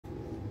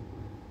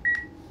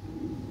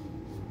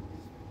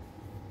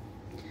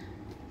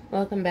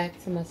Welcome back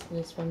to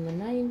Messages from the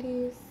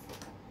 90s.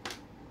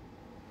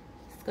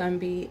 It's going to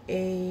be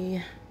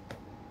a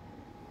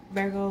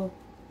Virgo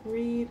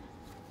read.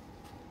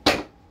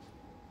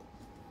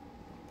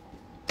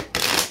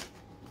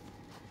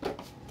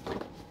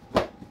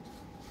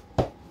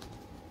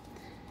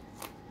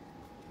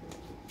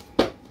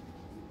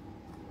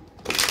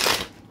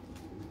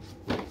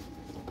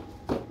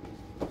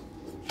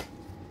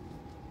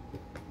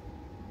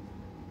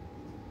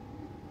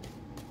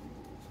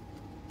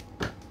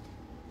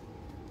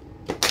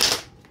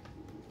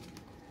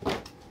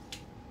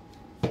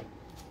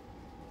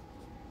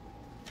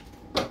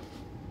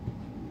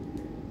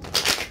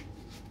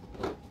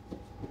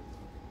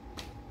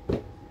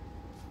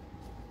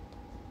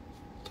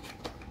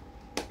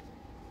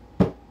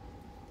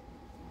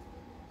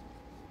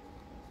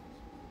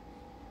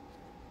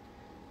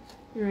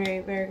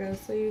 Alright, Virgo,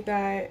 so you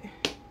got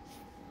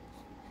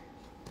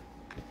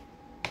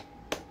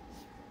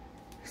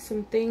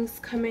some things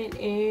coming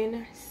in.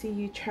 I see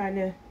you trying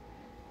to...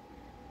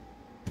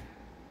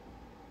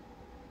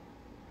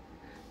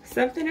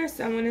 Something or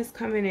someone is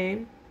coming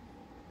in.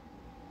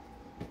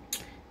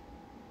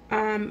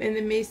 In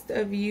the midst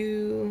of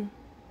you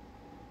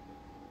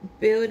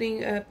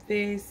building up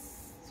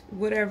this,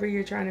 whatever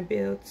you're trying to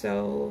build.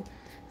 So,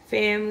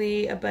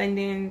 family,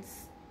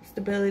 abundance,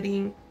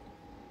 stability,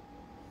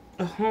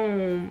 a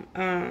home,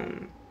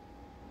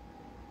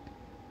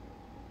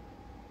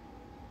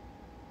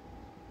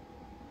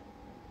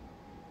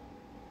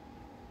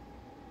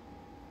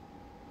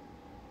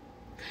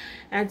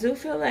 I do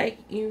feel like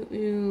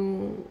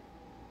you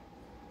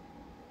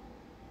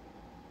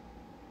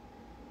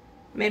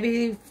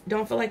maybe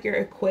don't feel like you're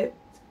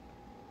equipped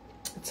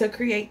to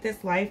create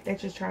this life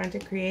that you're trying to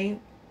create.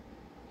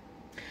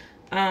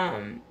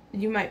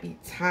 You might be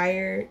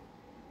tired.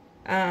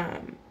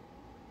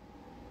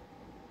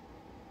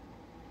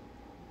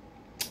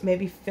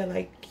 Maybe feel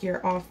like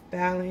you're off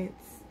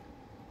balance.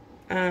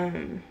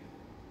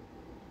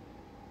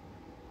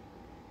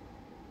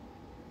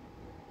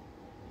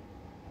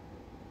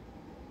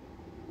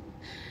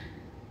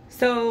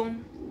 So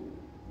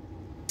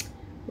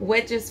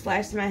what just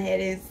flashed in my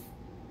head is,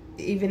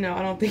 even though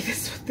I don't think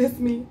that's what this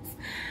means,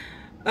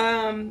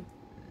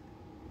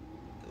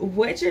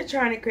 what you're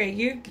trying to create,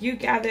 you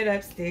gathered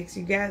up sticks,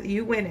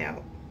 you went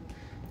out,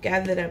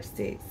 gathered up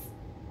sticks,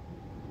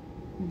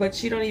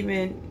 but you don't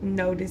even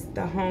notice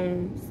the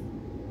homes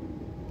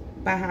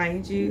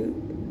behind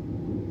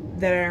you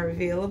that are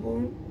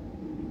available.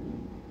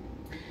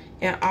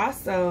 And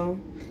also,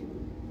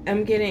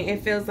 it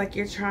feels like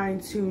you're trying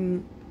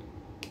to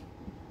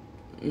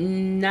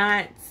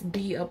not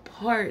be a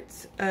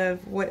part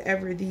of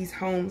whatever these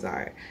homes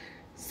are.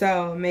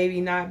 So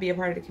maybe not be a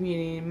part of the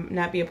community,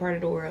 not be a part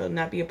of the world,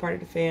 not be a part of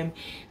the family.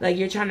 Like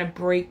you're trying to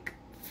break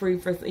free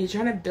you're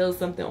trying to build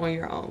something on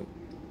your own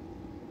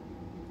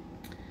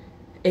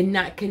and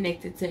not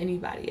connected to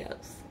anybody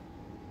else.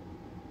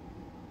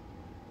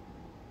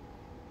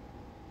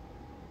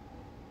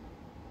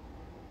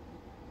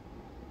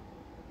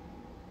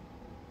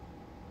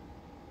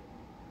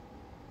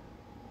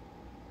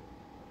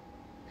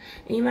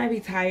 And you might be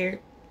tired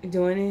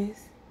doing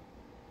this,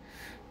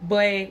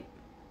 but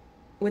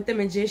with the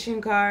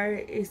Magician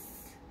card,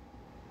 it's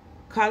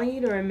calling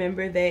you to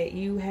remember that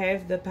you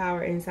have the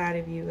power inside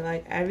of you.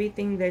 Like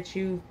everything that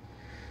you've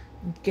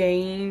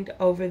gained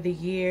over the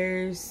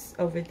years,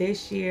 over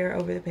this year,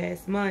 over the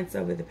past months,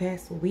 over the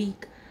past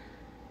week,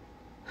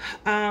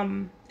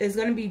 is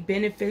going to be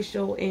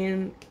beneficial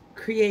in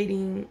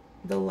creating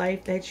the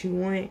life that you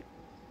want.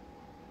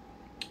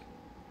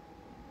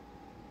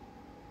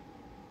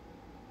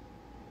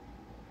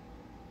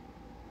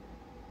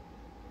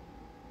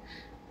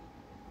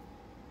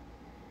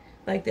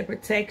 Like the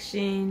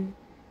protection,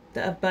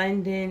 the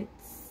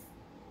abundance,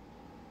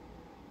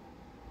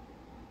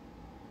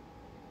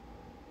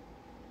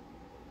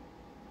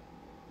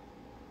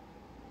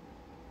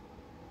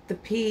 the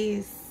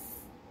peace,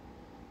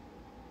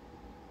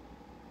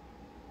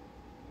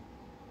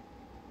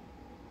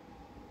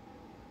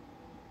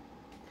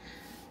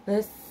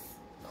 let's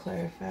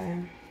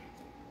clarify.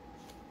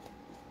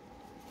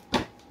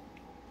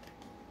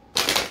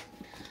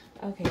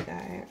 Okay,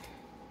 God.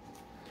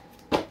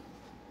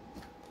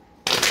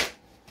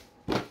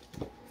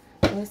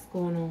 What's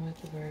going on with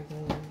the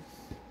Virgos?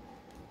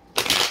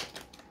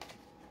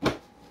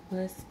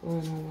 What's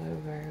going on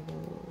with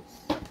Virgos?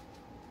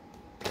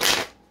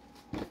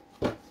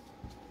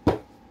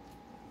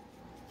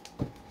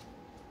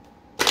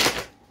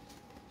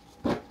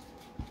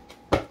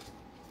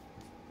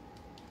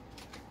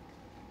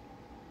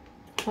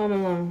 Home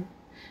alone.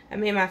 I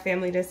made my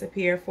family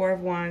disappear. 4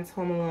 of Wands,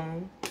 home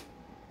alone.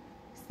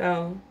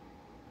 So,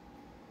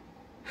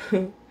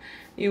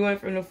 you went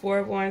from the 4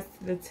 of Wands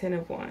to the 10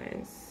 of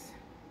Wands.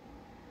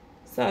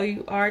 So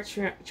you are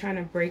trying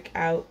to break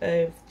out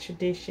of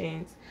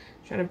traditions,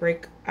 trying to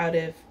break out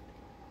of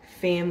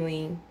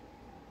family,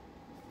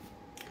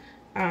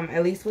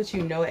 at least what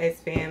you know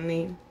as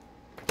family.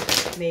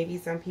 Maybe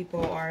some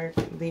people are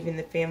leaving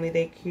the family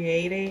they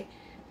created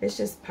It's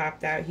just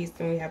popped out.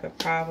 Houston, we have a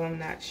problem.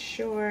 Not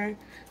sure.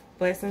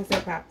 But since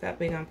it popped up,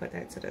 we're going to put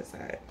that to the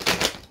side.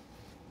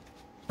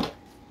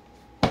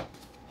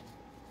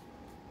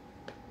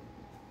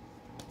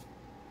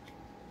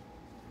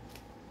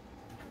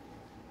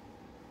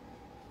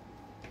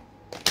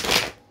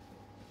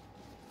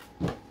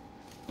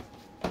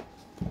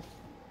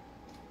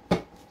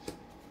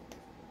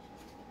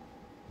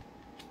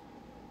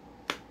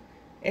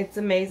 It's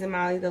amazing,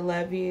 Molly. The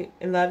love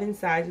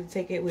inside you.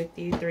 Take it with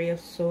you. 3 of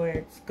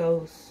Swords.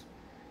 Ghost.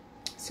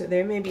 So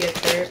there may be a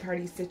third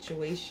party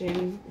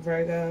situation,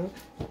 Virgo.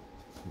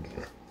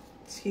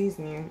 Excuse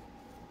me.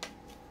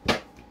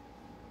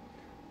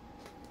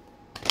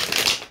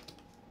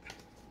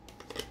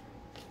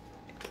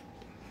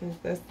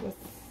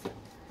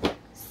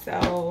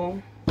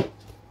 So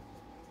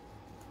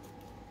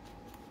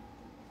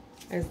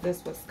as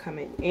this was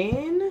coming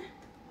in,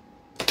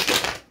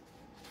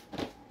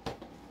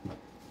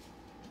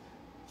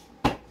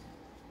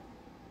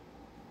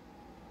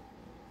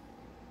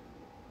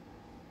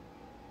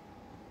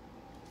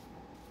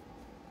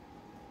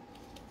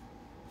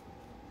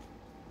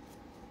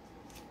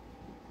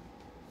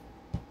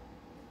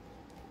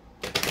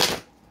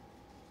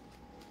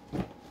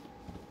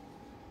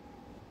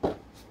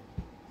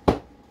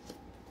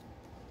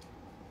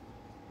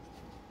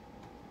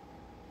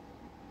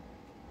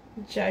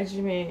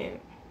 Judgment.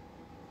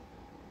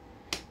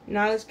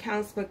 Knowledge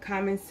counts, but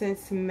common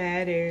sense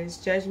matters.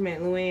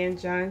 Judgment.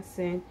 Luann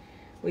Johnson.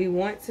 We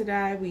want to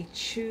die. We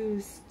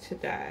choose to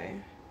die.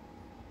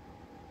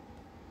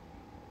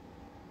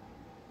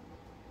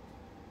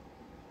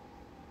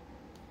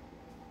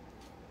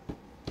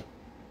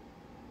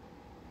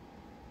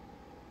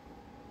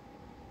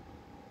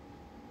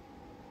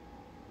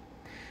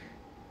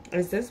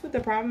 Is this what the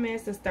problem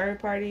is? This third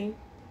party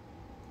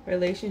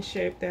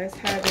relationship that's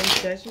having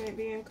judgment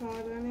being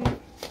called on it?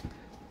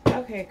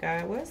 Okay,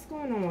 God, what's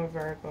going on with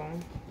Virgo?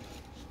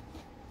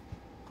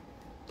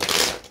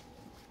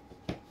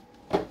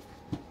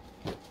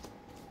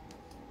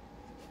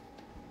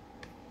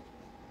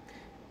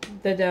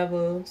 The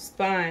devil.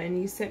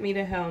 Spine. You sent me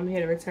to hell. I'm here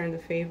to return the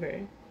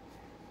favor.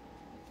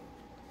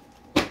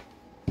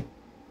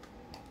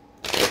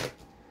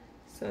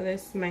 So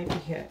this might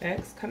be your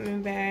ex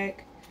coming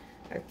back.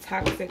 A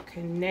toxic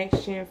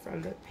connection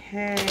from the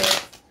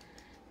past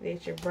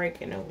that you're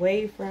breaking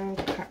away from,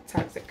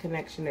 toxic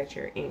connection that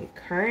you're in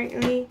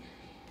currently,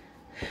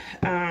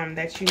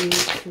 that you need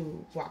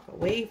to walk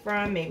away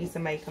from. Maybe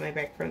somebody coming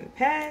back from the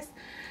past.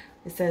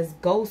 It says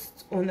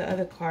ghost on the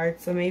other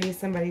card, so maybe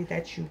somebody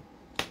that you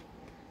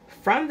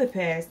from the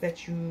past that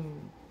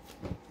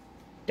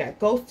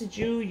ghosted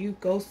you, you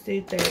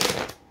ghosted,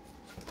 that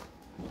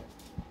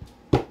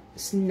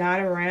it's not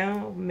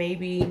around.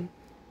 Maybe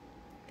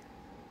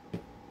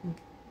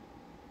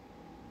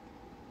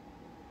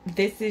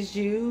this is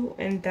you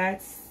and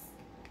that's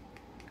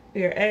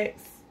your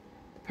ex.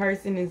 The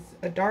person is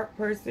a dark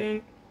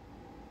person.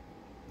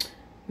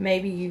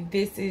 Maybe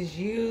this is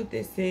you,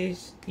 this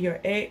is your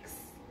ex,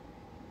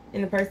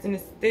 and the person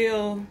is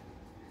still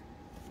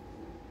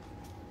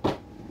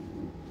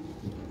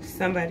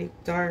somebody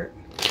dark.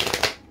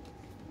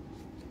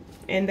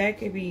 And that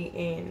could be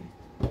in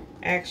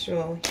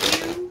actual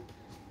hue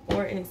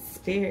or in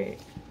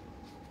spirit.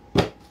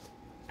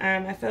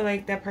 I feel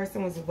like that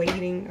person was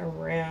waiting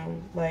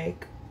around,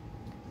 like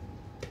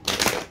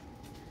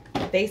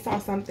they saw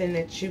something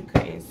that you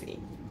couldn't see.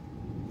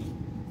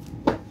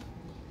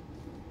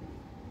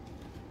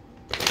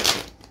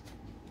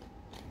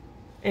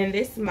 And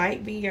this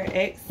might be your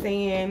ex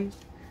saying,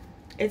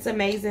 it's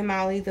amazing,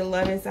 Molly, the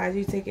love inside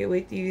you, take it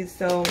with you.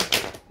 So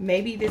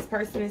maybe this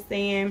person is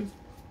saying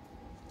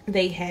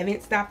they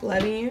haven't stopped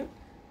loving you.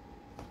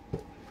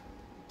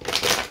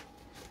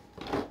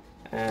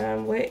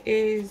 What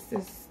is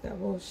this that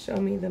will show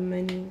me the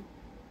money?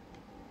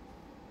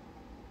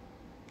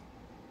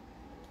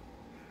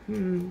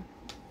 Show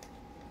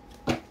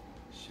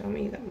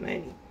me the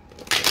money.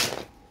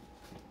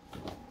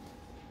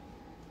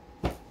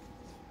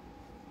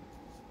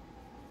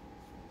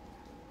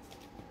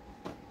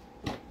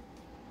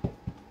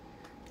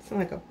 It's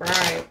like a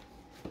bribe,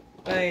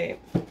 but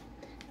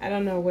I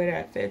don't know where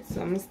that fits,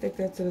 so I'm gonna stick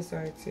that to the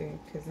side too,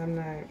 because I'm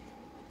not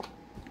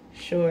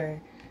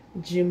sure.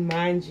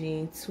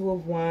 Jumanji, 2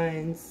 of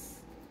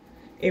Wands.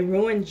 It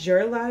ruined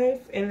your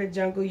life. In the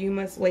jungle, you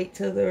must wait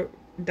till the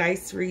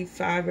dice read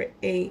 5 or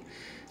 8.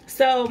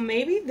 So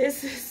maybe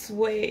this is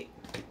what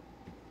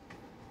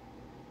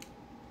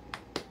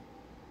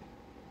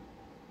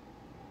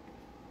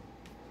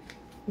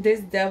this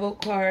devil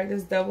card,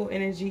 this devil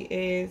energy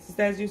is. It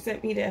says you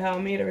sent me to hell,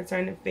 me to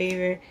return the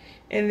favor.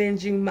 And then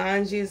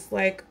Jumanji is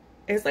like,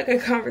 it's like a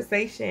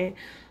conversation.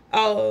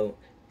 Oh,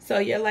 so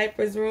your life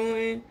was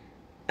ruined.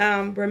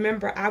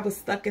 Remember, I was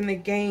stuck in the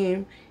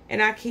game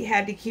and I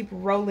had to keep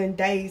rolling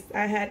dice.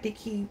 I had to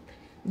keep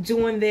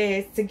doing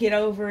this to get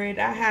over it.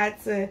 I had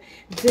to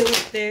deal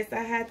with this.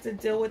 I had to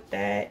deal with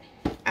that.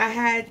 I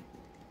had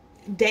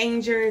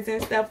dangers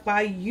and stuff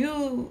while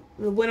you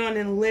went on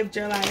and lived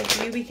your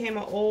life. You became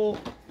an old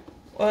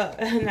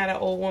not an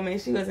old woman.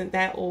 She wasn't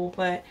that old,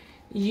 but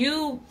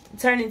you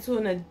turned into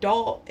an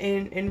adult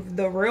in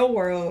the real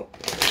world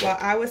while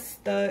I was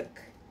stuck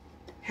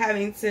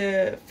having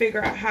to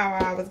figure out how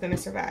I was going to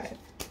survive.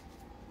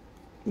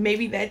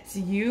 Maybe that's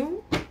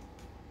you.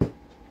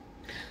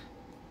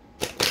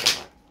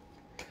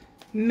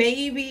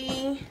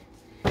 Maybe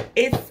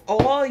it's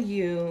all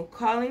you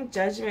calling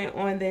judgment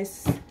on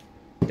this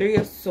Three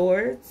of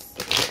Swords,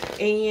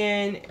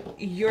 and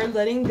you're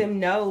letting them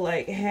know,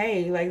 like,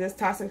 hey, like, this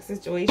toxic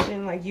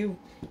situation, like, you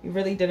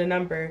really did a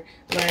number.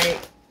 Like,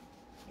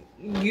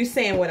 you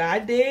saying what I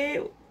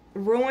did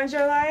ruined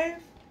your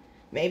life.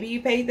 Maybe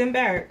you paid them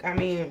back. I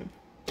mean,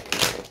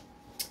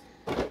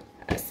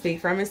 I speak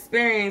from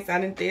experience.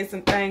 I done did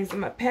some things in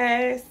my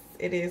past.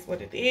 It is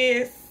what it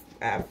is.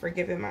 I've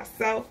forgiven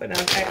myself, and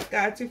I've asked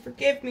God to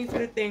forgive me for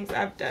the things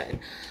I've done.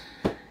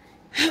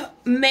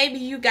 Maybe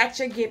you got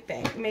your get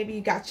back. Maybe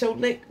you got your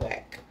lick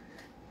back.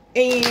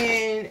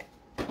 And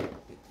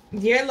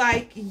you're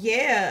like,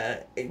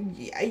 yeah,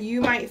 you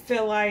might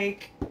feel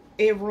like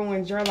it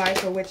ruined your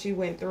life or what you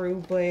went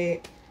through,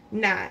 but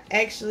nah,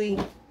 actually,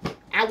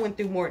 I went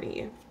through more than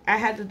you. I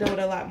had to deal with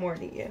a lot more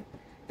than you.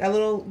 That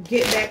little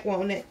get back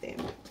won't nothing.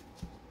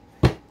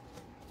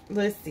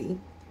 Let's see.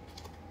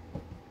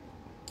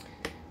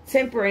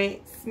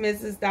 Temperance,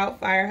 Mrs.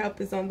 Doubtfire, help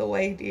is on the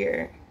way,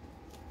 dear.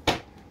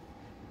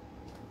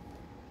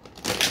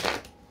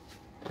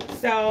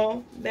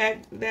 So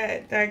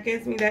that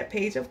gives me that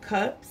Page of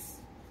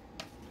Cups.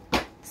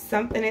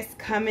 Something is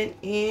coming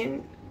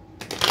in.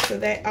 So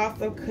that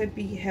also could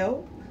be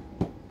help.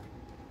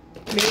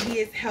 Maybe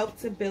it's help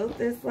to build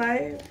this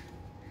life.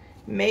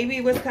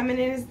 Maybe what's coming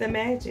in is the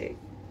magic.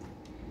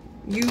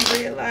 You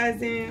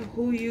realizing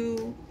who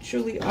you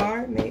truly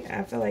are.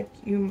 I feel like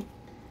you...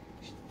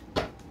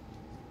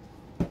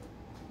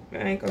 I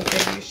ain't gonna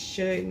say you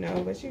should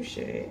know, but you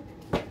should.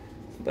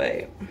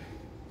 But...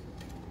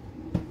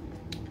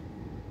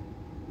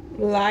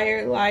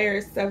 Liar,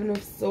 liar, Seven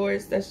of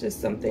Swords. That's just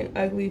something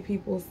ugly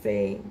people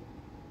say.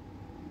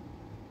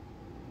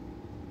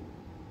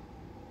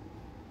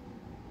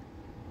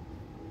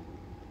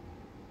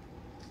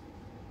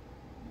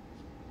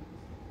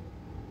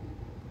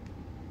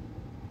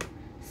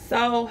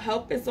 So,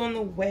 help is on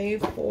the way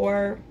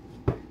for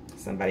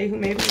somebody who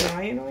may be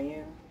lying on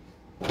you.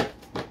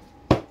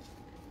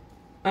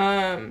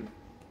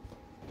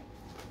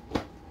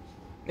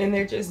 And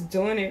they're just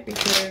doing it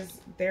because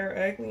they're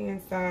ugly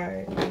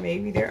inside.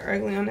 Maybe they're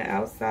ugly on the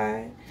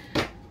outside.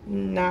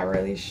 Not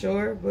really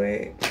sure,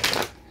 but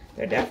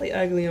they're definitely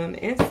ugly on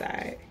the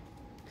inside.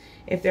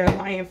 If they're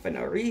lying for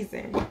no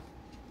reason.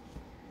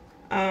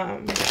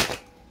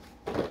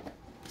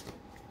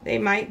 They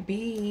might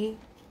be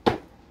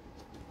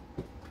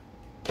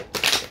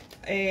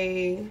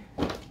a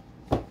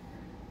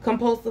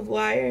compulsive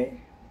liar.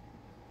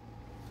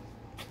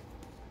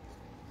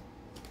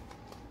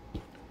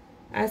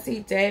 I see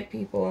dead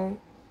people.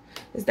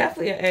 It's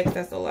definitely an ex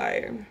that's a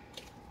liar.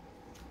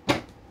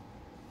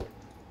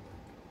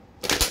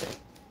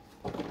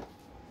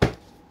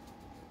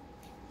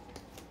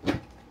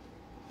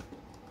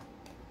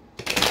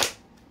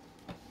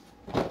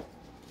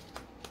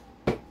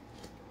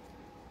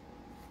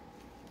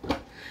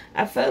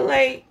 I feel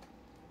like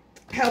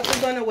help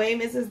is on the way,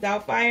 Mrs.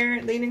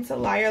 Doubtfire, leading to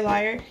liar,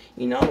 liar.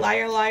 You know,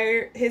 liar,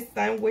 liar, his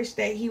son wished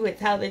that he would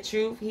tell the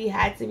truth. He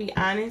had to be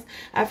honest.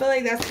 I feel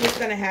like that's what's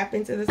going to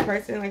happen to this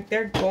person. Like,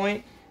 they're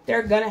going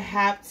to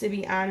have to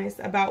be honest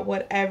about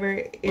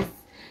whatever is.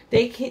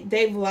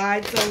 They've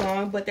lied so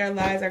long, but their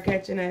lies are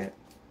catching up.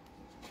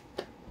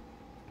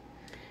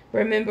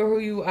 Remember who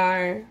you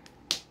are.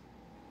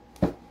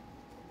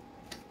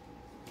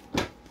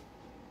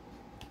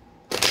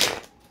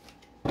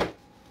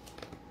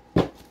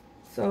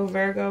 So,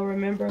 Virgo,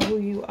 remember who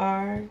you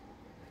are.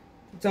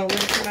 Don't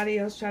let somebody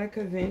else try to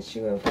convince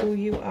you of who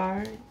you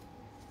are.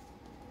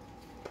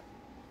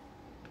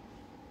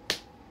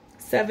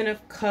 Seven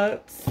of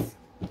Cups.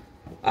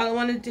 All I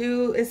want to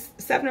do is,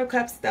 Seven of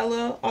Cups,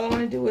 Stella, all I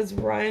want to do is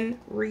run,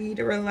 read,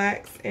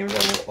 relax, and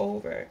roll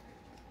over.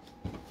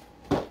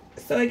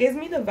 So it gives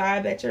me the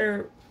vibe that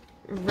you're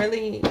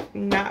really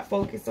not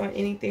focused on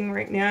anything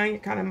right now. You're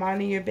kind of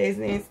minding your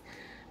business.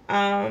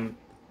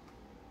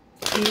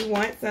 You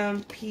want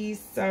some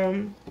peace,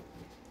 some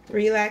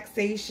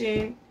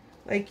relaxation.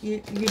 Like, you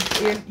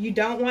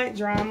don't want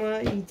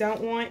drama. You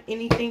don't want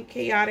anything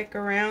chaotic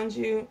around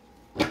you.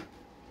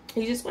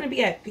 You just want to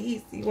be at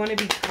peace. You want to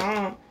be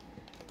calm.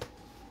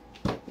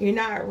 You're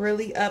not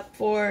really up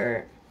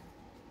for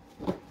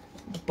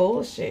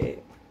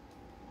bullshit.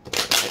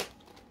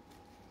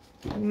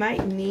 You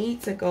might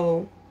need to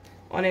go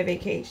on a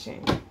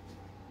vacation.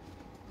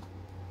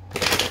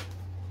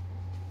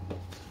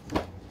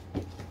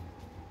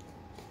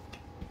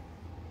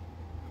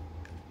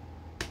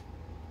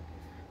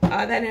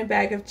 All that in a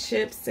bag of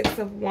chips. Six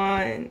of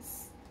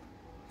Wands.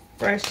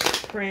 Fresh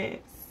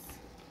Prince.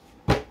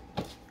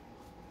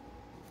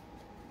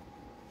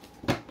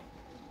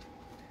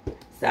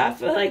 So I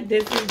feel like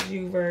this is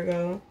you,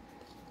 Virgo.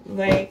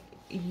 Like,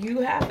 you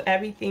have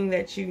everything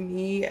that you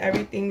need.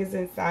 Everything is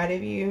inside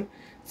of you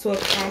to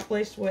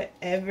accomplish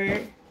whatever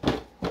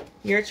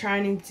you're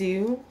trying to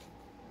do.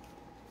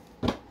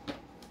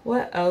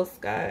 What else,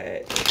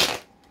 God?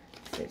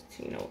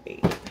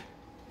 1508.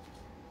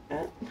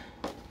 Up.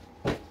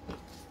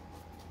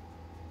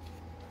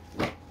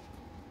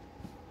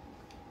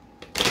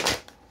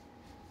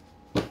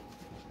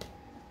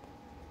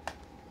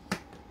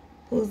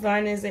 Whose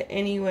line is it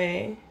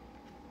anyway?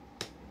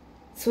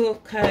 Two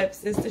of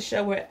Cups is the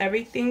show where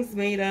everything's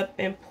made up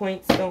and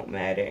points don't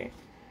matter.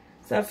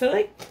 So I feel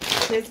like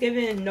there's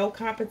given no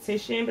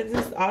competition, but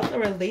this is also a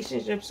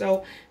relationship.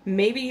 So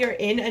maybe you're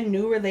in a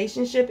new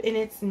relationship and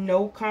it's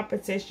no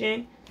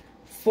competition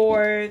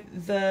for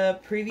the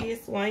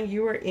previous one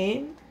you were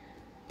in.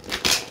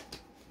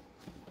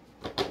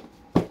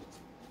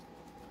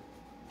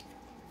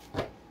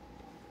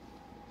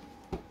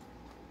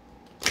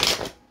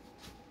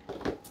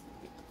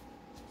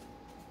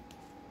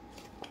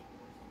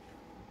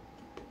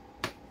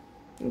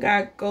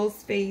 Got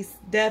ghost face,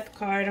 death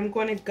card. I'm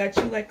going to gut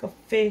you like a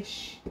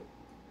fish.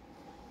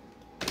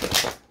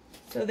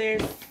 So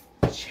there's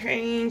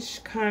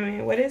change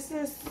coming. What is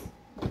this?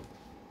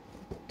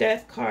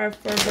 Death card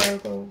for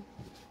Virgo.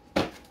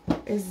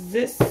 Is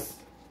this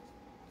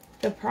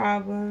the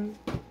problem?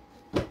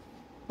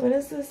 What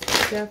is this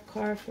death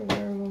card for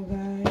Virgo,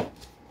 guys?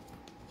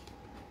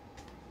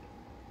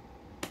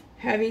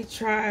 Have you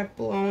tried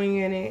blowing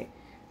in it?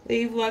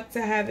 Leave luck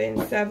to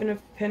heaven. 7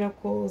 of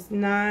Pentacles.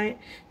 9.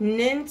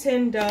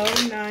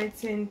 Nintendo. 9,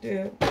 10,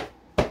 2.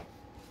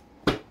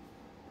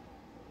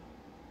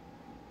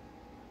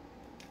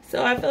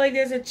 So I feel like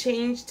there's a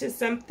change to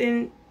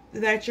something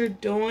that you're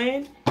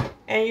doing.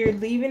 And you're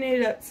leaving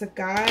it up to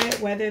God.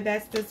 Whether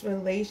that's this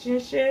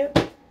relationship.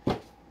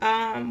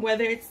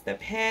 Whether it's the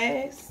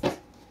past.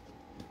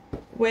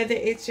 Whether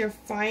it's your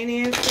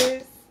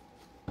finances.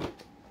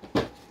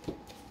 It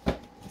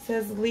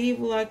says leave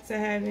luck to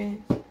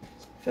heaven.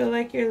 Feel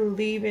like you're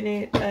leaving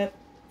it up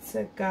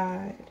to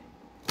God.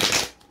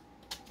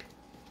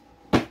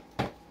 8,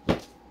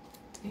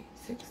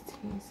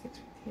 16,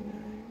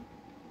 659.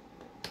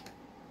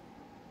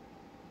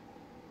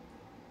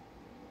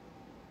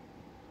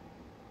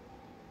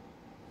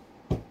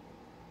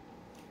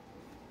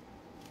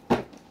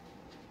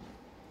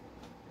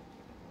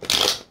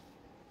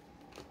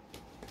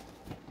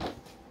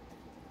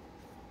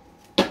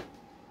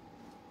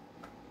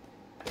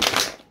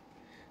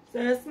 So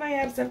this might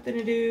have something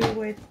to do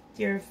with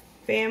your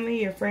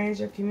family, your friends,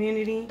 your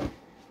community.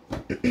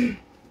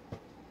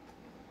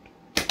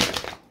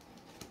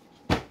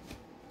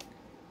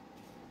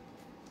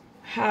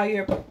 How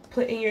you're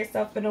putting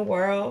yourself in the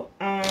world.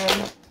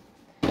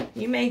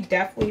 You may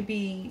definitely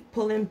be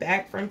pulling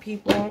back from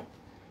people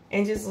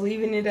and just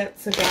leaving it up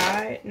to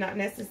God. Not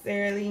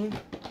necessarily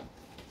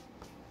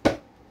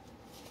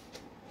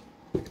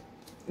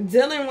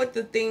dealing with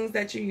the things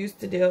that you used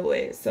to deal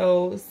with.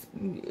 So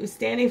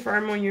standing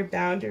firm on your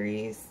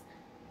boundaries.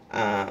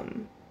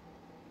 The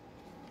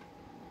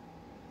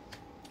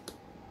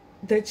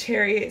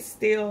Chariot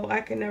still, I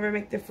can never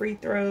make the free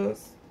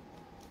throws.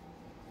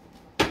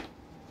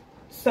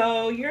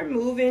 So you're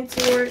moving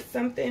towards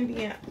something,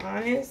 being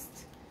honest.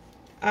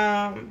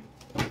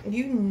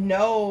 You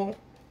know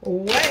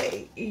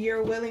what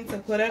you're willing to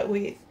put up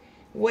with,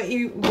 what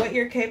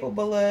you're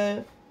capable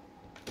of.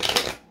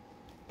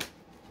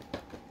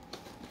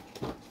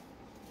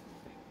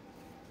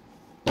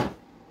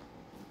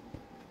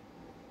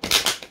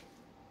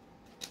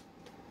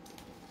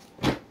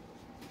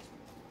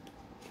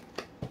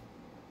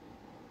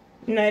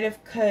 Knight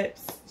of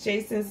Cups,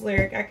 Jason's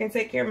lyric. I can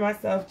take care of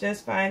myself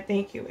just fine.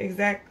 Thank you.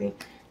 Exactly.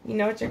 You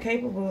know what you're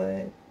capable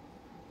of.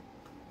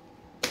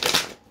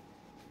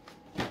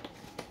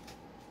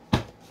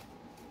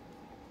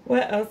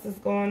 What else is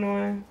going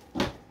on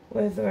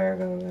with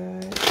Virgo,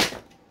 guys?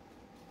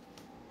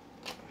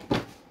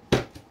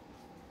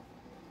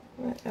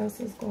 What else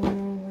is going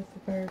on with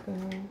Virgo?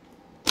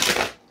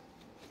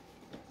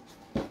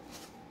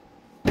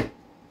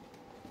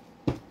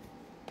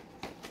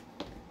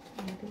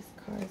 These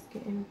cards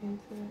getting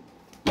into it.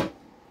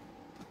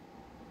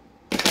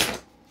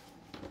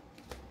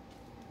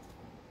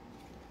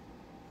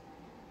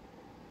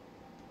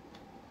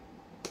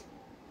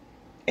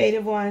 Eight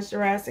of Wands,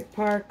 Jurassic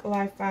Park,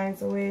 life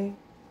finds a way.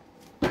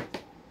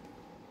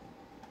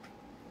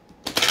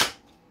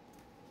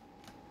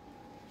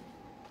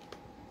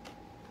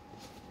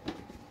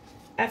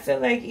 I feel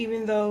like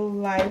even though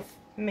life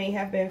may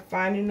have been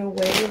finding a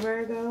way,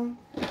 Virgo,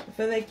 I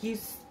feel like you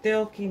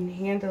still can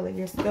handle it.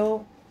 You're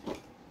still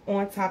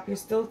on top. You're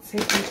still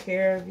taking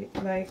care of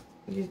it. Like,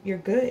 you're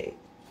good.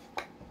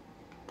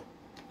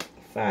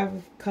 5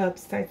 of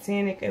Cups,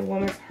 Titanic. A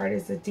woman's heart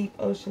is a deep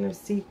ocean of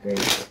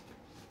secrets.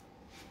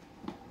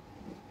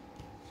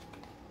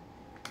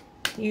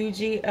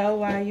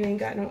 UGLY, you ain't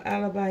got no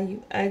alibi,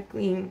 you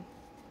ugly.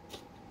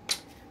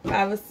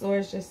 5 of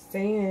Swords, just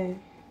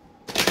saying.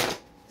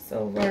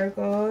 So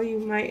Virgo, you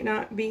might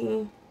not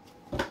be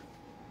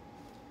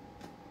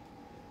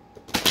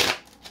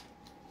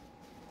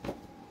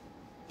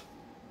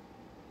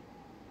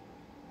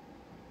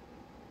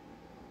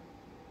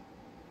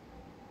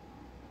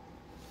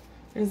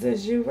Is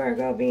this you,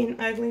 Virgo, being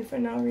ugly for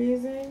no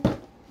reason?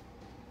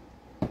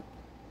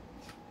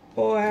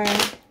 Or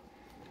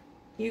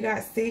you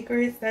got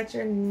secrets that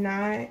you're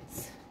not...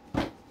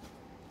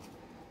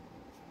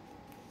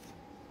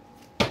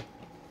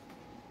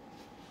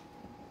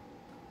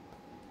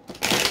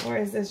 Or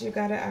is this you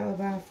got an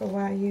alibi for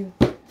why you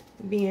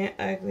being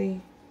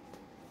ugly?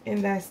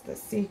 And that's the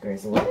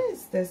secrets. What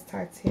is this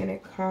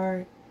Titanic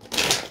card?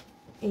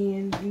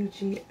 And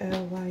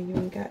UGL, why you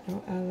ain't got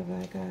no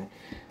alibi, God?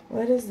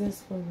 What is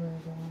this for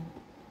Virgo?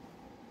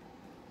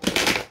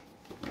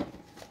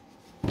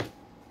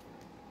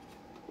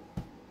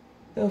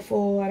 The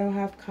Fool, I don't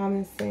have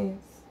common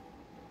sense.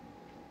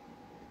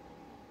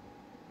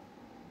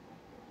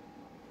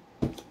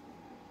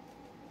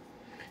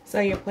 So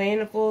you're playing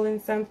the fool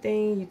in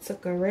something. You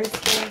took a risk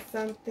on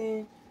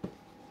something.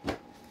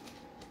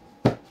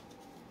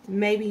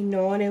 Maybe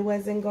knowing it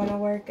wasn't going to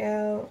work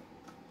out.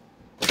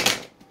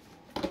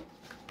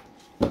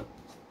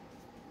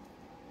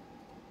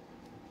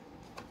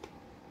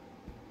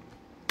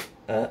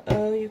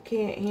 Uh-oh, you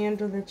can't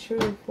handle the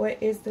truth. What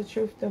is the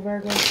truth the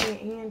Virgo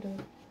can't handle?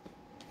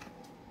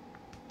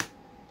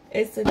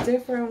 It's a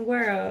different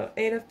world.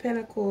 Eight of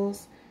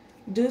Pentacles.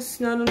 Do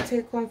snow them,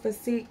 take one for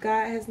seat.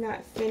 God has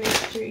not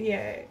finished you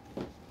yet.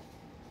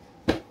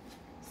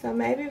 So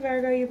maybe,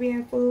 Virgo, you're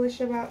being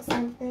foolish about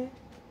something.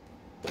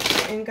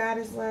 And God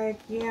is like,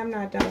 yeah, I'm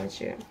not done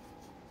with you.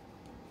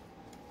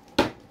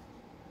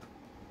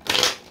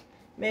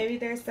 Maybe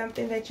there's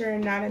something that you're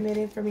not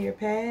admitting from your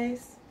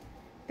past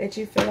that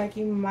you feel like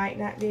you might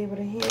not be able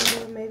to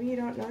handle. Maybe you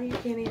don't know you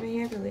can't even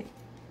handle it.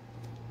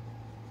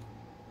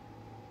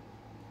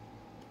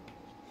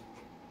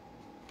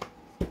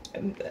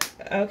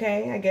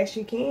 Okay, I guess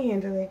you can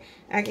handle it.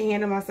 I can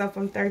handle myself.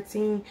 I'm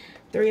 13.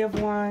 3 of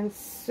Wands.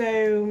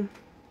 So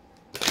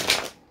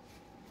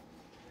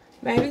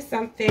maybe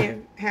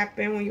something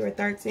happened when you were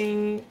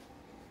 13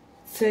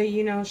 to,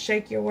 you know,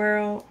 shake your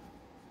world.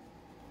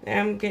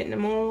 I'm getting the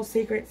moral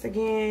secrets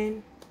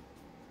again.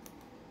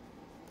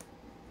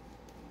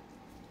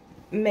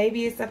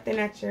 Maybe it's something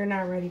that you're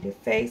not ready to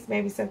face.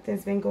 Maybe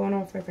something's been going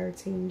on for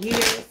 13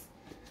 years,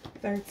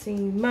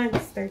 13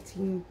 months,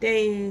 13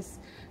 days,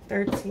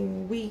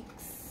 13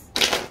 weeks,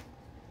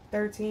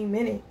 13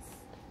 minutes.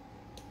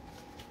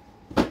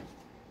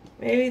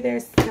 Maybe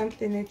there's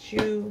something that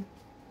you...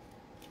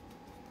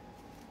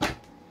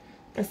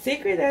 a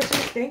secret that you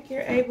think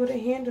you're able to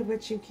handle,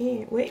 but you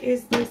can't. What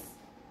is this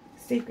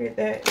secret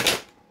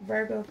that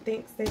Virgo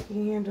thinks they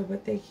can handle,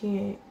 but they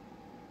can't?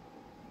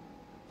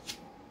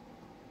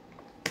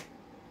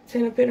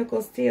 10 of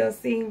Pentacles,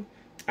 TLC.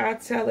 I'll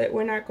tell it.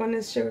 We're not going to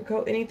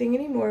sugarcoat anything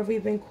anymore.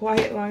 We've been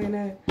quiet long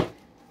enough.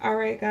 All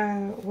right,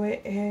 God.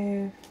 What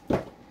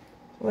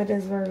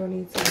does Virgo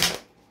need to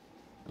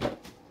know?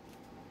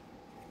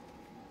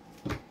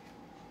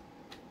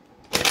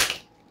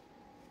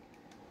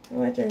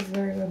 What does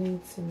Virgo need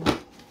to know?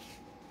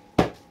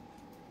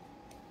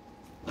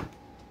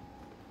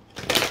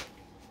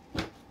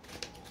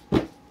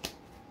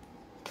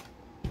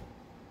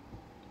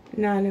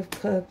 Nine of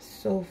Cups,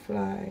 so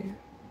fly.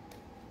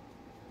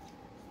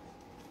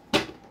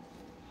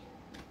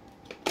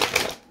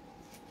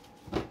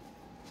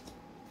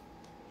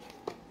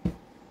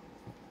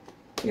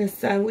 Your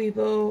Sun,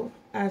 Weeble.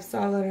 I've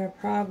solved our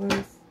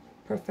problems.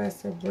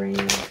 Professor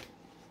Brain.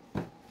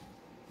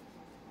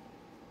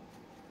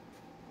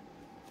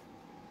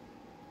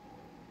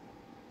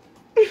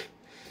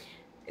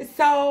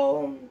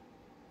 So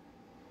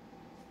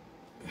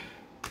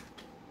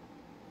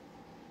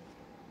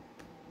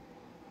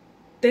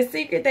the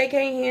secret they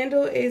can't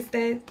handle is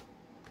that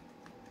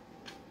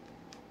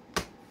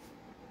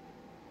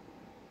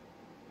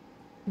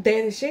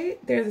they're the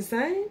shit. They're the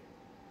sun.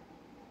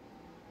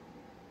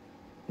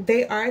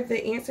 They are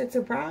the answer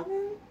to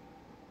problem.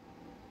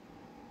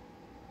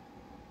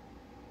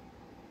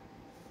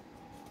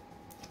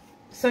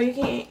 So you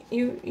can't,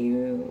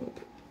 you're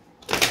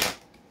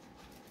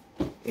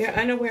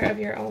unaware of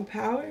your own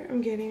power.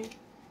 I'm getting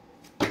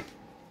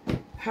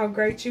how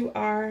great you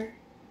are.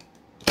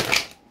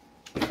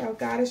 So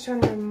God is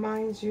trying to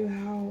remind you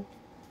how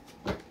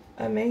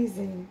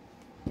amazing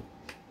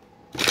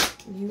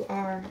you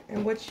are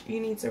and what you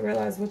need to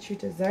realize what you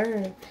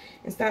deserve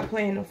and stop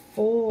playing a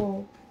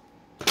fool.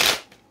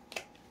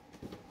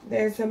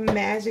 There's some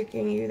magic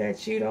in you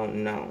that you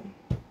don't know.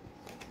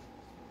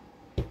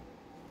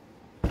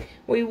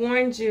 We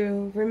warned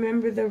you.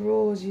 Remember the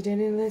rules. You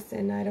didn't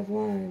listen. Knight of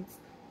Wands.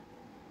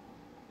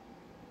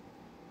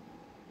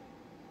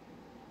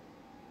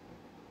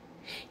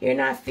 You're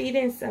not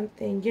feeding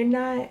something. You're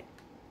not.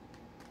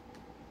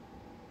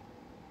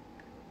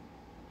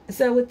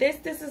 So with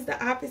this is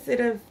the opposite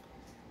of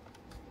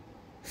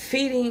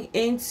feeding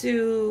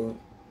the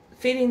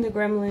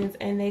gremlins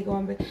and they go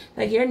on.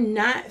 Like, you're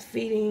not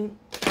feeding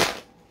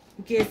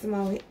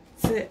Gizmo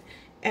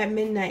at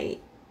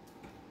midnight.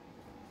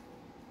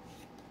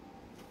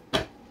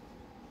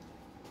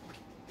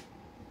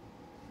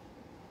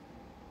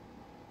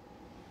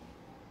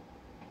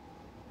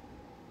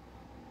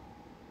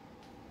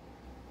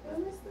 What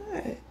is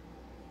that?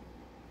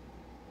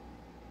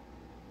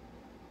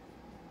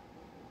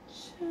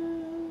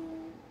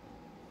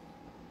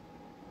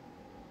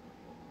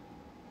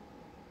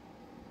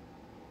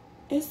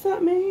 It's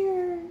something in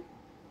here.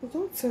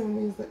 Don't tell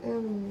me it's an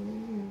animal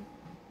in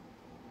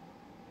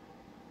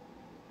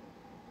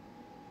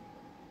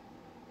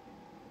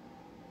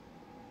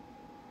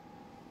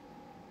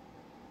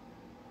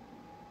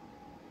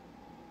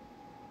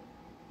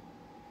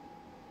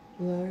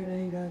here. Lord, I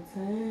ain't got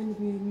time to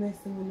be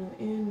messing with no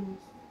animals.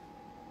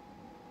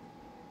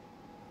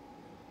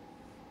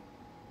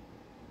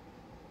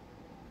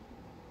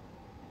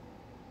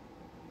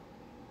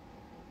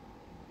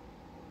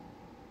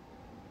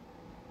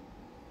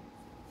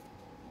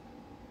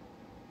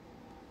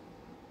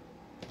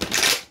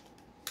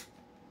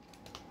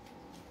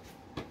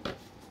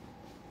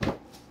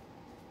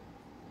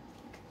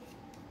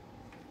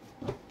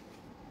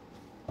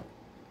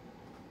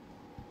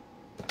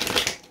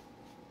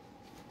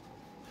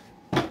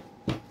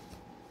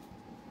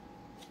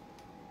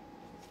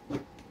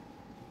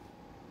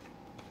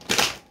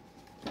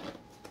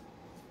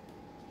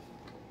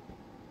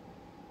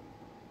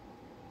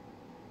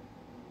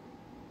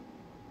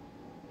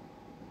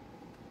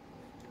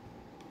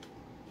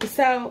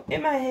 So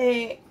in my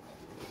head,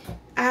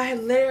 I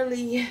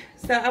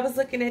was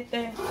looking at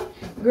the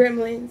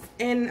Gremlins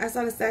and I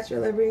saw the Statue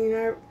of Liberty,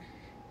 and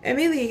I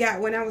immediately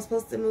got when I was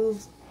supposed to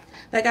move.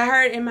 Like, I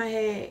heard in my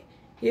head,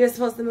 you're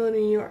supposed to move to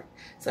New York.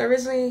 So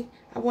originally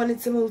I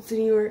wanted to move to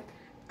New York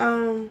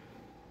a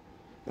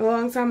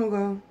long time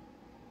ago.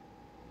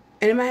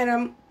 And in my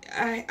head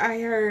I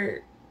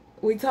heard,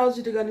 we told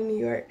you to go to New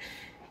York.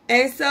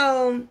 And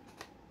so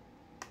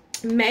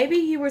maybe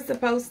you were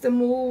supposed to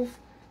move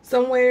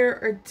somewhere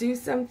or do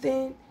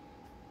something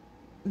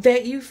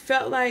that you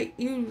felt like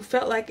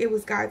it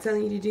was God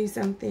telling you to do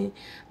something,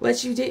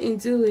 but you didn't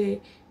do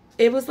it.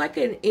 It was like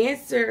an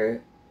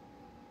answer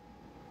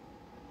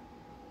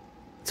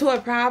to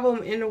a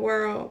problem in the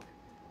world.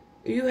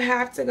 You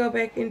have to go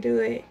back and do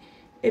it.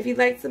 If you'd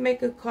like to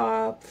make a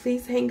call,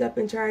 please hang up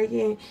and try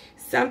again.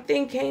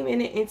 Something came in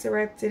and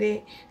interrupted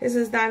it. This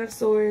is Nine of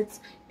Swords.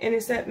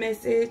 Intercept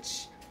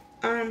message.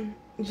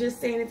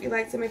 Just saying, if you'd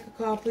like to make a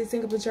call, please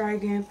hang up and try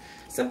again.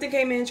 Something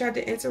came in and tried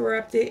to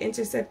interrupt it,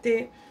 intercept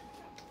it,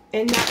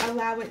 and not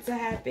allow it to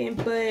happen.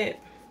 But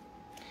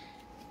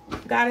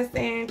God is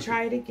saying,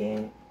 try it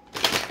again.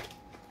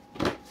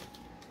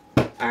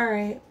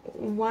 Alright.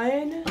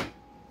 One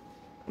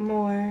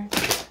more.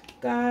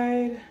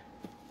 God.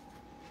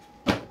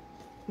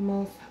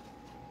 Most.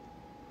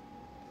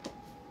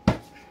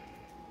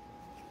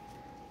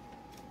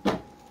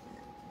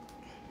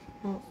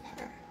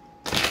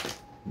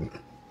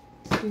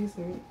 Excuse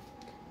me.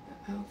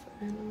 Alpha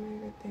and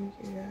Omega, thank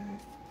you, God.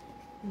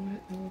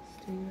 What else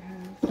do you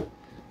have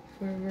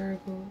for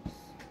Virgos?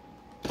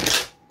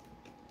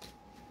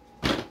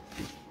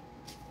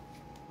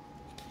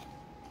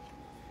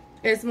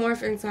 It's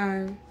morphin'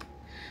 time.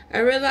 I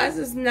realize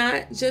it's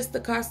not just the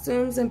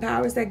costumes and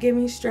powers that give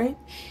me strength.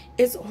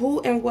 It's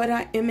who and what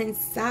I am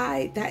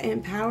inside that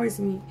empowers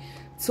me.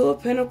 Two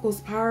of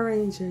Pentacles, Power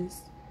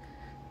Rangers.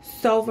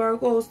 So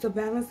Virgos, to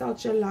balance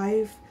out your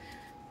life,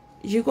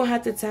 you're going to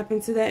have to tap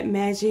into that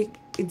magic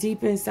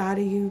deep inside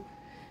of you.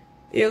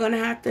 You're going to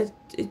have to,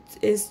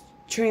 it's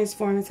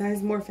transforming time,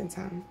 it's morphin'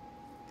 time.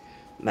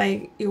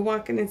 Like, you're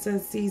walking into a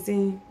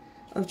season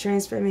of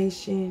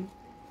transformation.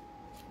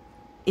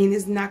 And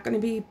it's not going to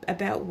be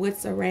about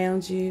what's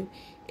around you.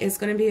 It's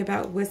going to be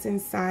about what's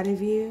inside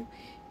of you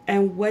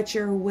and what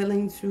you're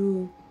willing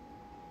to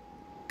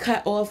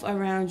cut off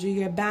around you,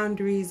 your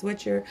boundaries,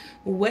 what you're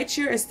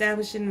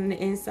establishing on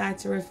the inside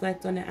to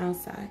reflect on the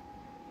outside.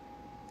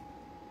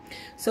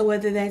 So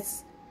whether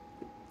that's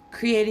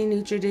creating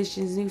new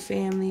traditions, new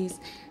families,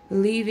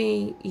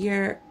 leaving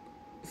your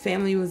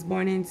family you was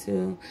born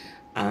into,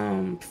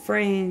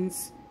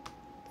 friends,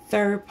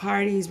 third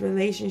parties,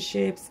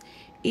 relationships,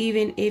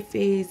 even if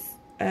it's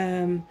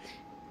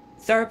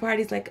third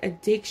parties like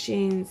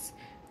addictions,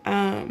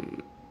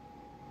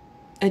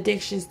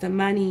 addictions to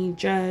money,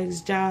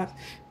 drugs, jobs,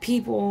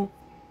 people.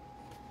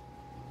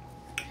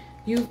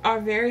 You are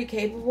very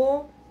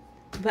capable,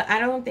 but I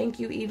don't think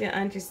you even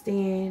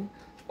understand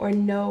or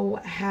know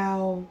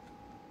how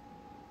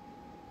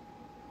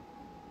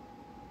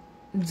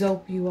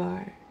dope you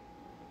are.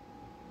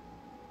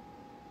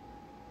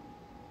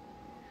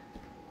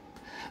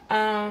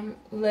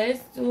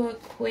 Let's do a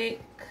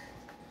quick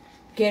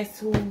guess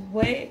who,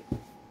 what,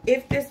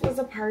 if this was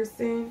a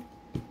person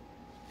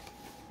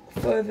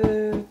for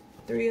the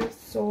Three of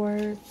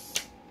Swords.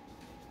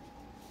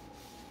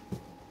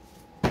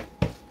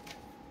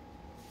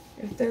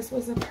 If this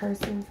was a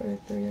person for the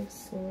Three of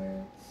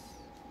Swords.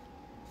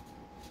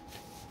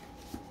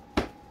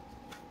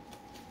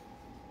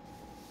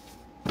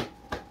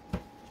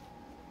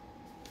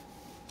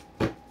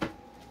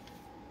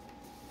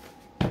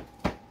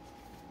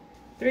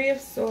 Three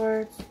of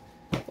Swords.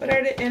 What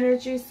are the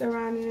energies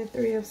surrounding the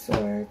Three of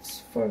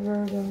Swords for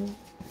Virgo?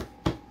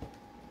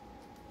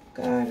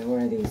 God, who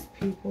are these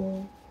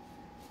people?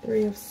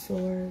 Three of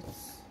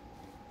Swords.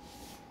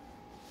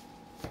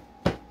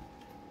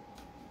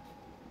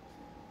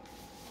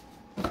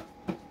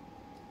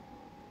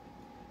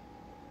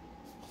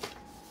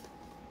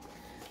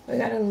 We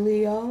got a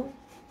Leo.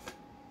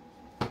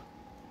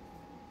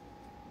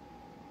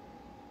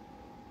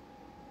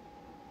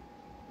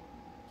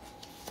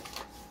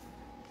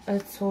 a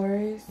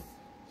Taurus,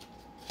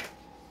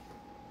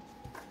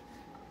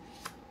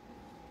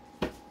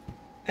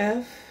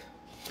 F,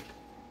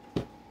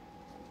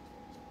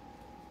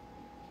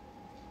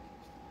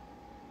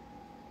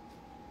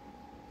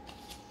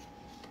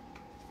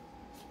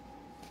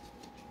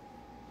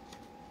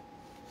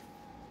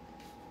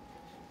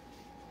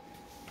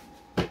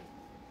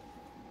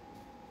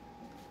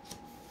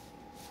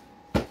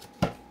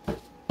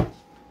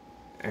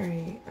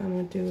 alright, I'm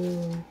gonna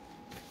do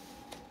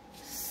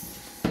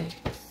 6.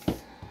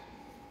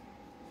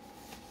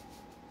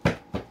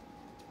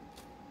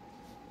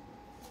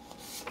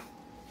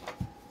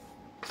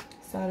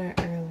 Saw that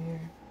earlier.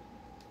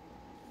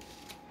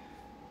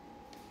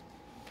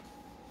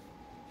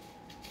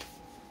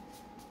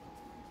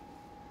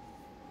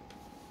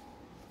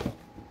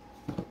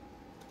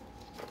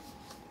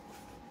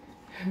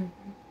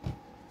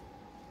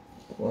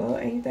 Well,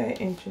 ain't that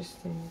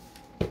interesting?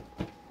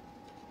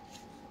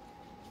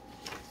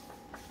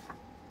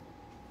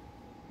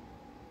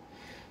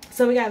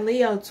 So we got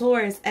Leo,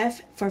 Taurus,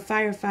 F for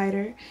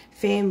firefighter,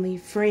 family,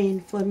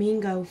 friend,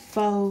 flamingo,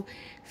 foe,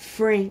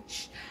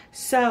 French.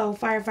 So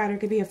firefighter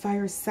could be a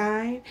fire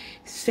sign.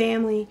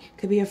 Family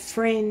could be a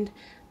friend.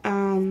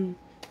 Anybody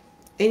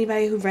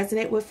who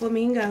resonate with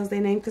flamingos,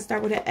 their name could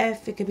start with an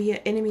F. It could be an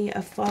enemy,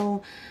 a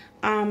foe,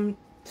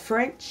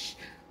 French,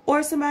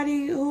 or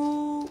somebody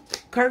who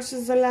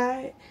curses a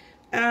lot.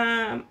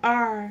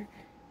 R,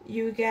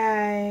 you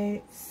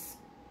got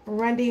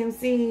Run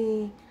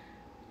DMC,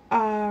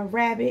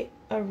 Rabbit,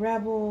 a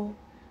rebel,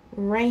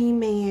 Rain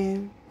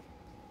Man.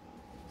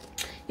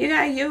 You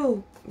got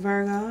you,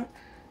 Virgo.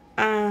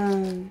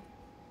 And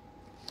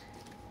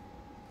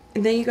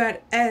then you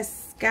got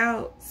S,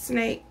 Scout,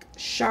 Snake,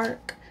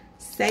 Shark,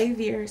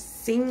 Savior,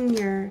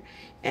 Senior,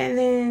 and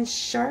then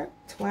Shark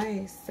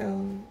twice.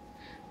 So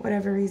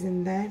whatever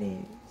reason that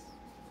is.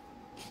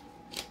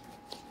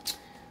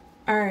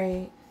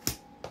 Alright.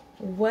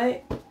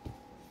 What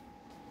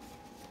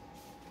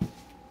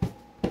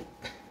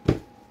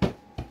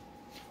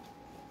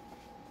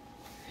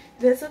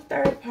there's a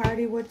third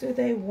party. What do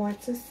they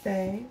want to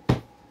say?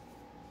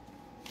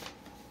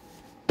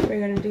 We're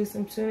going to do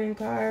some tuning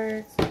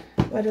cards.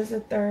 What does the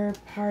third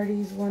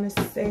parties want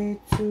to say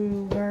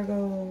to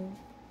Virgo?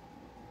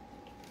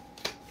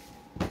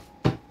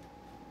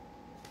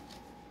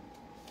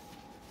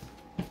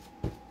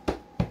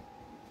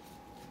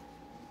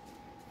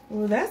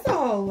 Well, that's a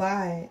whole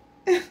lot.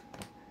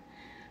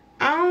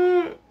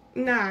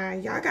 Nah,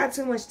 y'all got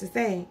too much to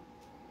say.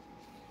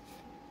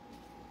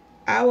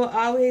 I will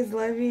always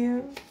love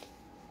you.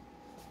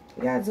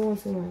 Y'all doing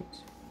too much.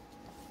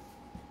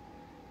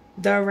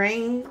 The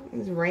Rain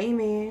is Rain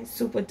Man.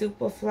 Super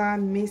Duper Fly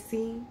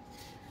Missy.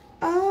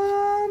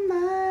 All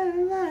my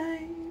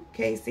life.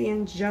 Casey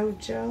and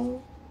JoJo.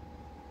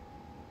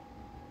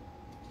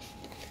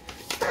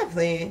 Stop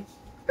playing.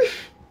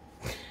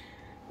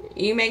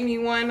 You make me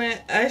want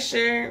to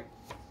Usher.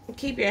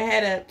 Keep your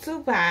head up.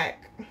 Tupac.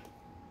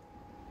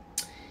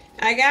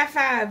 I got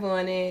 5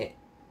 on it.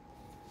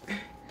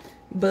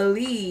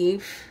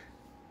 Believe.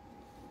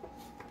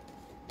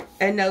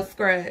 And no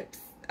scrubs.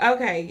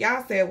 Okay,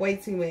 y'all said way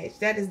too much.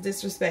 That is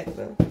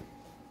disrespectful.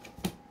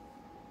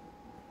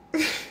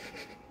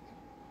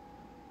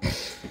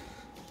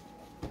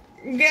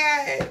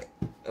 God,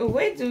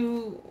 what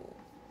do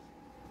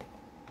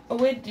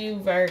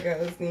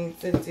Virgos need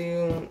to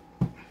do?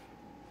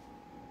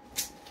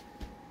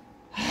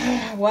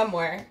 One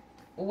more.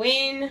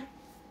 When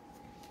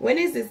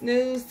is this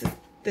news,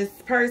 this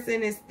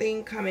person, this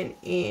thing coming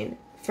in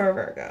for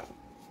Virgo?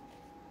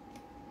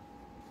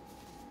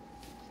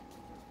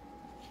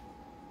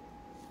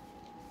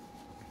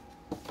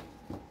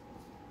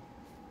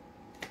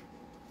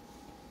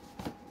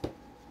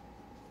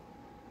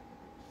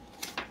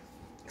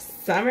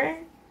 Summer?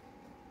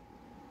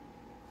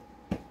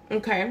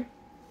 Okay.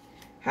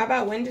 How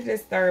about when did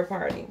this third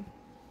party?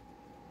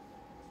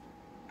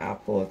 I'll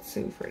pull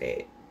 2 for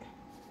that.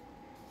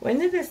 When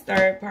did this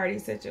third party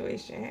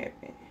situation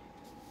happen?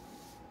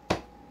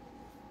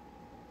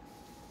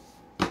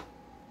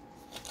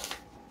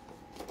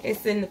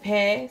 It's in the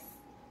past.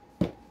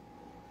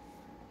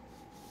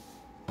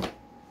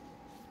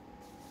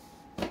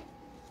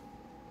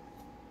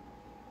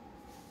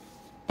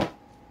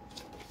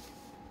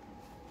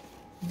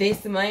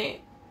 This month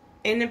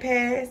in the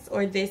past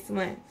or this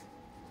month?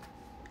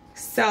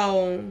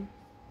 So,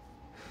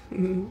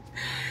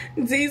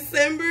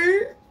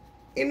 December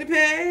in the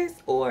past,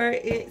 or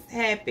it's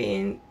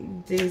happened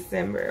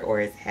December,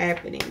 or it's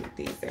happening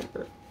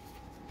December.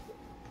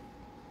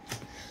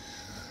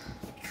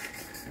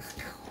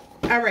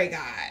 Alright,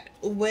 God.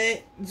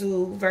 What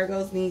do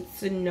Virgos need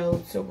to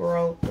know to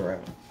grow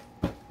through?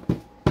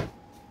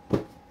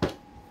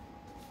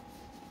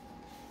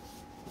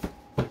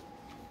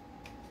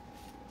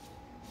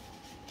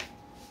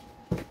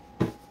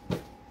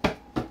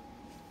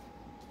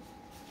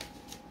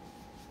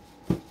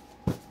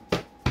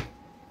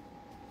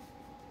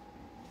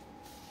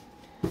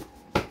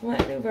 What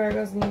do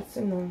Virgos need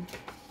to know?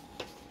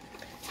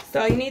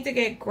 So you need to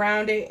get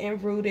grounded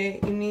and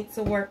rooted. You need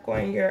to work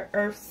on your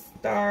Earth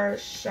Star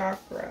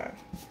chakra.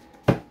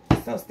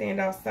 So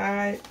stand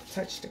outside,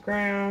 touch the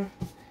ground,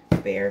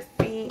 bare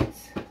feet.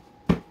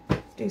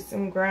 Do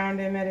some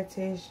grounding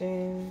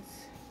meditations.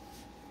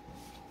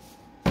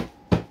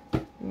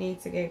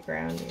 Need to get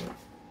grounded.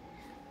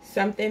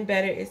 Something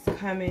better is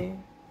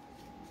coming.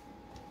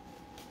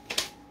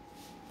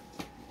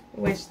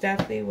 Which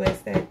definitely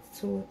was that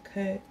Two of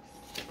Cups.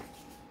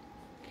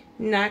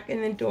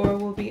 Knocking the door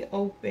will be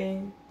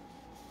open.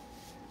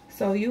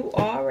 So you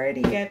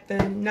already at the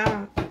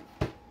knock.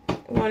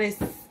 Want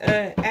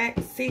to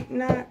act, seek,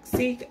 knock,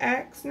 seek,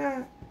 ask,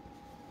 knock.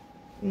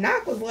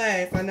 Knock was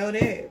last, I know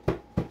that.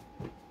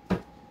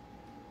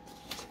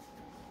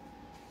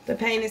 The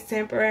pain is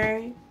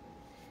temporary.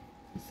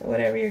 So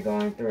whatever you're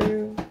going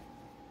through,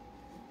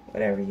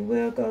 whatever you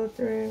will go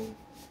through,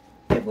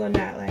 it will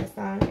not last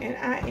long. And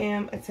I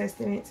am a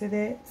testament to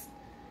that.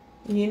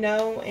 You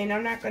know, and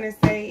I'm not going to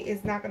say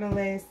it's not going to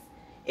last.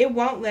 It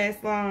won't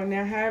last long.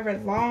 Now, however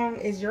long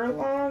is your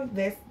long,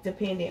 that's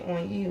dependent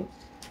on you.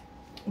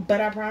 But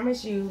I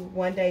promise you,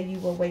 one day you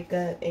will wake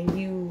up and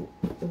you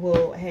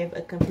will have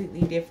a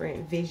completely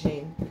different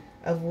vision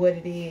of what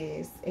it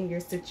is in your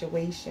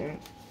situation.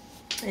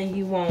 And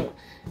you won't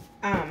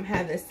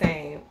have the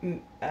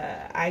same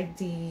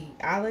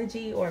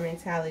ideology or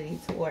mentality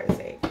towards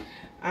it.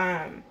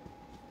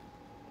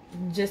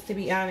 Just to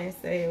be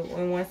honest,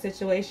 in one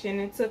situation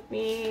it took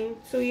me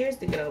 2 years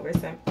to get over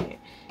something.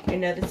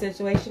 In another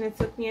situation it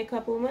took me a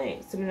couple of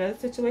months. In another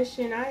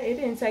situation it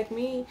didn't take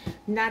me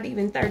not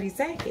even 30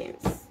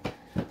 seconds.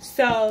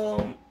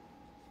 So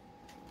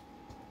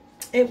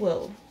it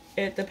will.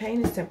 The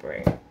pain is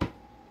temporary.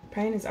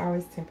 Pain is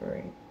always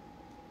temporary.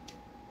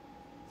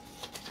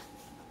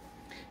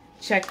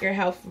 Check your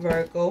health,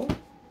 Virgo.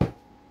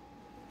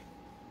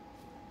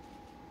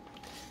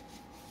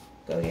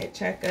 Go get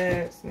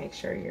checkups. Make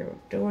sure you're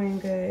doing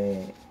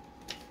good.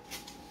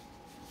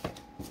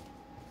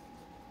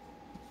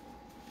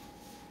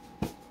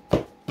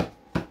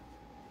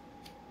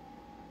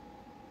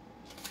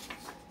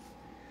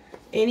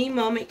 Any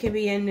moment can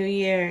be a new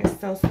year.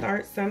 So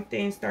start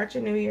something. Start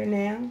your new year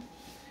now.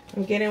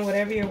 And get in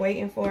whatever you're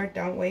waiting for.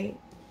 Don't wait.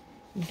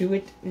 Do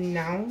it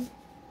now.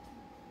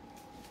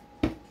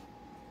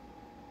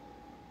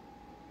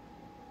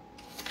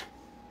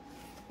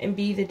 And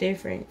be the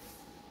difference.